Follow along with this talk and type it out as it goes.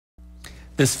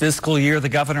This fiscal year, the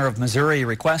governor of Missouri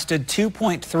requested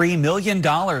 $2.3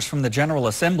 million from the General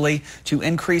Assembly to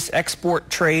increase export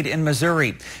trade in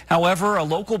Missouri. However, a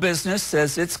local business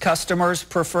says its customers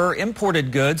prefer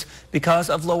imported goods because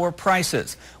of lower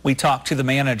prices. We talked to the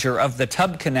manager of the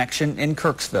Tub Connection in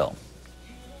Kirksville.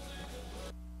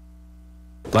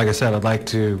 Like I said, I'd like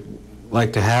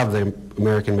to have the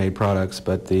American-made products,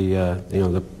 but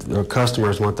the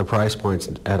customers want the price points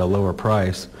at a lower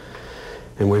price,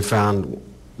 and we found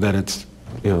that it's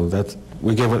that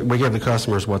we give the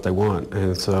customers what they want,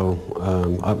 and so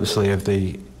obviously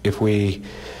if we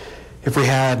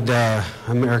had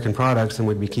American products, then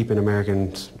we'd be keeping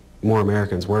more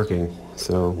Americans working.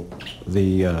 So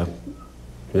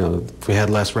if we had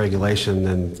less regulation,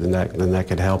 then that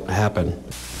could help happen.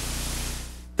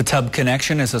 The Tub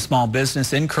Connection is a small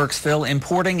business in Kirksville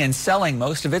importing and selling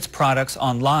most of its products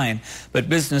online. But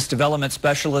business development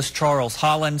specialist Charles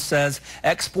Holland says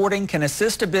exporting can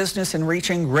assist a business in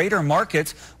reaching greater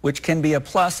markets, which can be a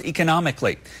plus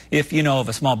economically. If you know of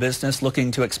a small business looking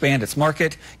to expand its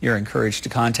market, you're encouraged to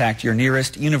contact your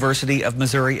nearest University of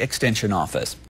Missouri Extension office.